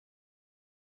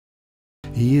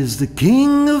He is the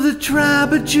King of the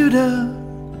tribe of Judah,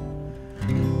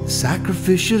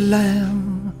 sacrificial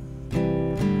lamb,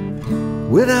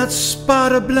 without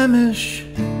spot or blemish.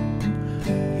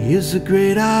 He is the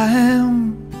great I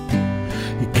am.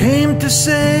 He came to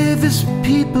save his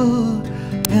people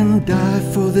and die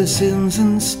for their sins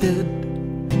instead.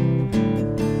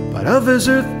 But of his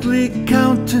earthly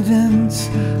countenance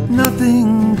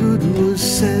nothing good was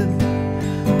said.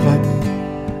 But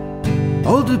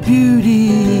oh, the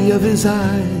beauty of his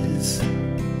eyes,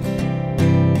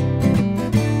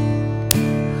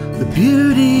 the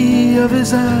beauty of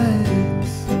his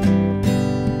eyes,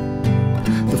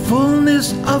 the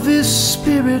fullness of his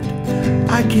spirit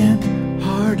I can't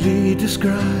hardly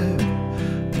describe.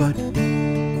 But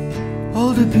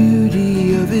oh, the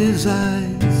beauty of his eyes.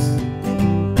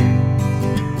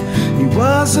 He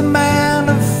was a man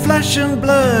of flesh and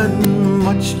blood,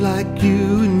 much like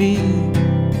you and me.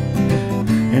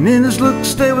 And in his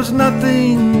looks there was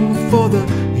nothing for the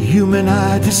human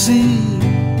eye to see.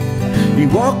 He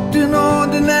walked in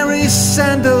ordinary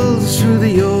sandals through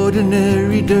the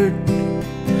ordinary dirt.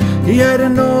 He had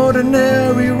an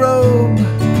ordinary robe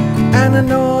and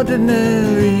an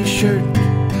ordinary shirt.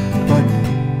 But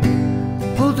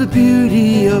oh, the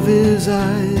beauty of his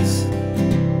eyes,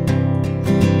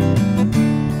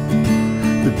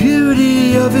 the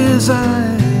beauty of his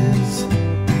eyes,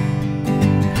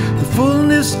 the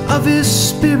fullness of his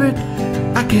spirit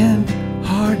I can't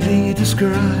hardly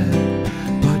describe.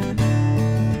 But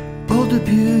oh, the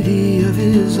beauty of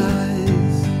his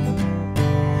eyes.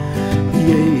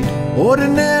 He ate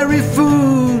ordinary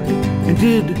food and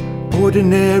did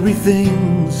ordinary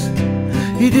things.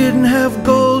 He didn't have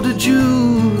gold or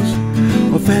jewels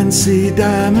or fancy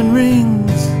diamond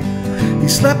rings. He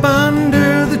slept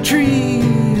under the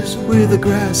trees where the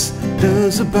grass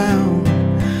does abound,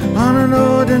 on an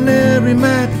ordinary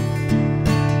mat,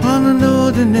 on an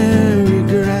ordinary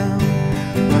ground.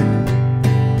 But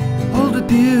oh, the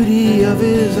beauty of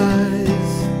his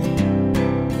eyes,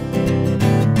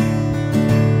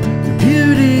 the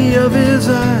beauty of his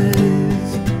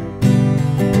eyes,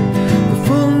 the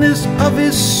fullness of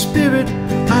his spirit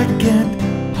I can't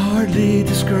hardly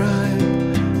describe.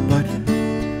 But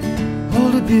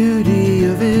oh, the beauty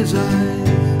of his eyes.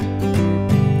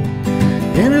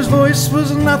 In his voice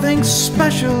was nothing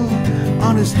special,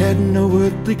 on his head no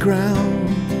earthly crown.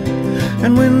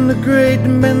 And when the great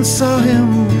men saw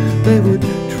him, they would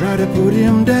try to put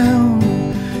him down.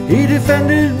 He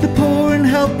defended the poor and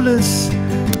helpless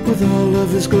with all of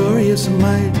his glorious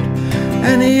might.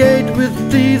 And he ate with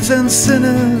thieves and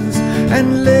sinners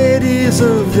and ladies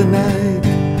of the night.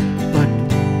 But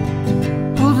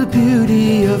oh, the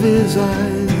beauty of his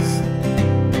eyes,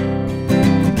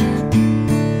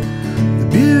 the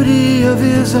beauty of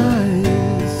his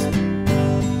eyes,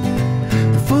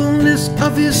 the fullness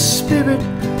of his spirit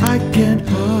I can't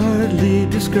hardly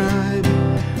describe.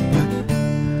 But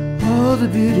oh, the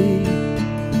beauty,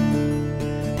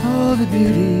 oh, the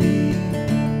beauty,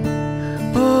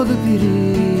 oh, the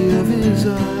beauty of his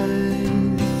eyes.